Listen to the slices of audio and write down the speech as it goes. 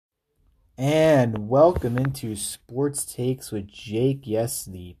And welcome into Sports Takes with Jake. Yes,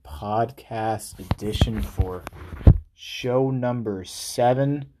 the podcast edition for show number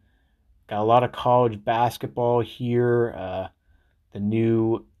 7. Got a lot of college basketball here. The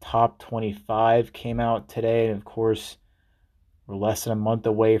new top 25 came out today. And of course, we're less than a month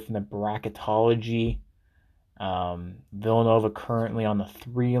away from the bracketology. Villanova currently on the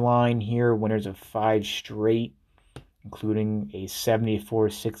 3 line here, winners of 5 straight, including a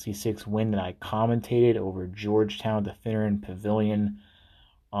 74-66 win that I commentated over Georgetown at the Finneran Pavilion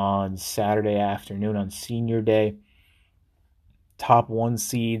on Saturday afternoon on Senior Day. Top 1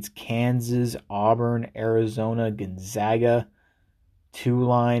 seeds: Kansas, Auburn, Arizona, Gonzaga. 2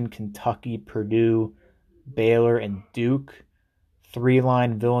 line: Kentucky, Purdue, Baylor, and Duke. 3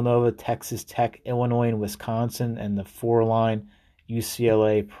 line: Villanova, Texas Tech, Illinois, and Wisconsin. And the 4 line: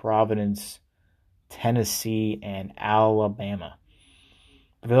 UCLA, Providence, Tennessee, and Alabama.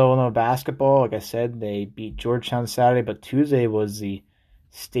 Villanova basketball, like I said, they beat Georgetown Saturday, but Tuesday was the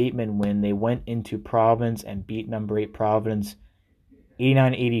statement win. They went into Providence and beat number 8 Providence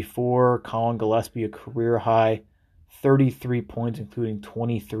 89-84. Colin Gillespie, a career high, 33 points, including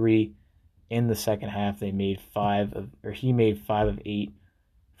 23 in the second half. He made 5 of 8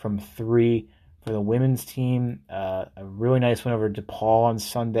 from 3. For the women's team, a really nice win over DePaul on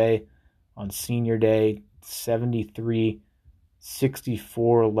Sunday. On Senior Day, 73-64,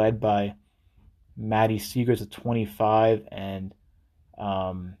 led by Maddie Seegers at 25, and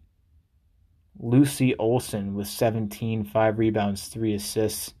Lucy Olson with 17, 5 rebounds, 3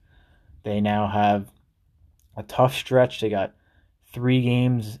 assists. They now have a tough stretch. They got 3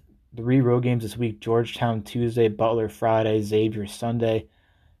 road games this week: Georgetown Tuesday, Butler Friday, Xavier Sunday.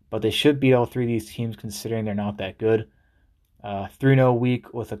 But they should beat all 3 of these teams considering they're not that good. 3-0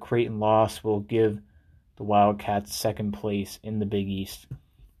 week with a Creighton loss will give the Wildcats second place in the Big East.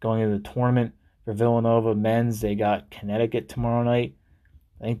 Going into the tournament for Villanova men's, they got Connecticut tomorrow night.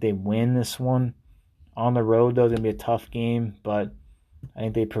 I think they win this one. On the road, though, it's going to be a tough game, but I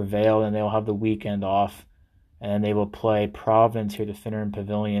think they prevail and they'll have the weekend off. And they will play Providence here at the Finneran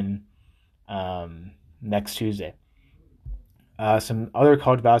Pavilion next Tuesday. Some other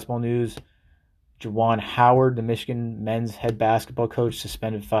college basketball news. Juwan Howard, the Michigan men's head basketball coach,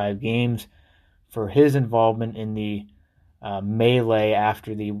 suspended 5 games for his involvement in the melee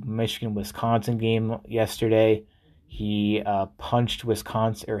after the Michigan-Wisconsin game yesterday. He hit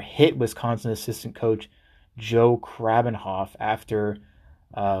Wisconsin assistant coach Joe Krabenhoff after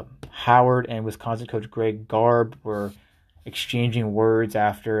Howard and Wisconsin coach Greg Garb were exchanging words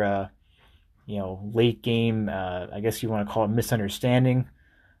after late game, I guess you want to call it misunderstanding.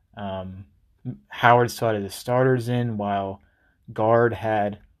 Howard still had his starters in while Guard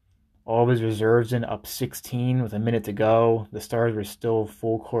had all of his reserves in, up 16 with a minute to go. The Stars were still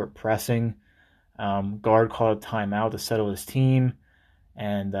full court pressing. Guard called a timeout to settle his team,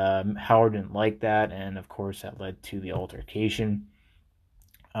 and Howard didn't like that, and of course that led to the altercation.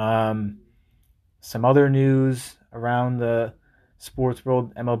 Some other news around the sports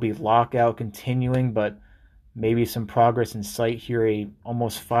world: MLB lockout continuing, but maybe some progress in sight here. A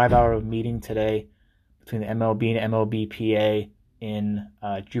almost 5-hour meeting today between the MLB and MLBPA in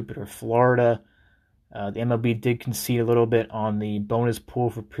Jupiter, Florida. The MLB did concede a little bit on the bonus pool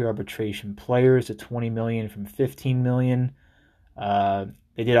for pre-arbitration players to $20 million from $15 million.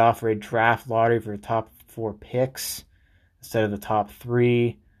 They did offer a draft lottery for the top 4 picks instead of the top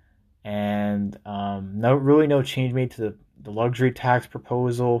 3. And no change made to the luxury tax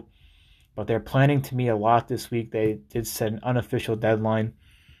proposal. But they're planning to meet a lot this week. They did set an unofficial deadline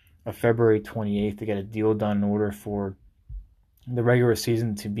of February 28th to get a deal done in order for the regular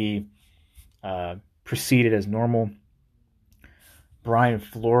season to be proceeded as normal. Brian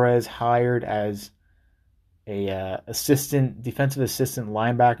Flores hired as a defensive assistant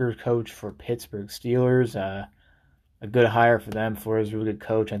linebacker coach for Pittsburgh Steelers. A good hire for them. Flores is a really good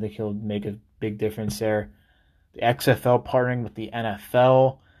coach. I think he'll make a big difference there. The XFL partnering with the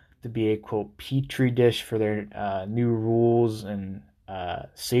NFL to be a, quote, petri dish for their new rules and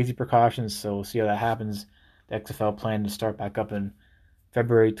safety precautions. So we'll see how that happens. The XFL planning to start back up in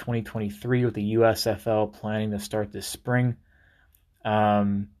February 2023 with the USFL planning to start this spring.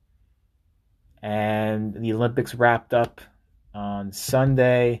 And the Olympics wrapped up on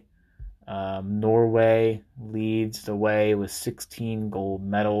Sunday. Norway leads the way with 16 gold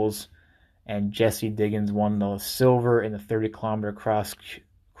medals. And Jesse Diggins won the silver in the 30-kilometer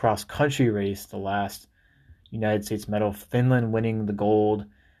cross-country race, the last United States medal. Finland winning the gold,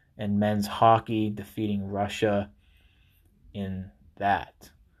 and men's hockey defeating Russia in that.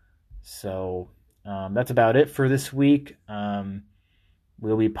 So that's about it for this week.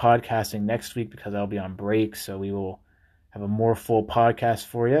 We'll be podcasting next week because I'll be on break, so we will have a more full podcast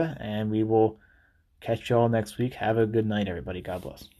for you, and we will catch you all next week. Have a good night, everybody. God bless.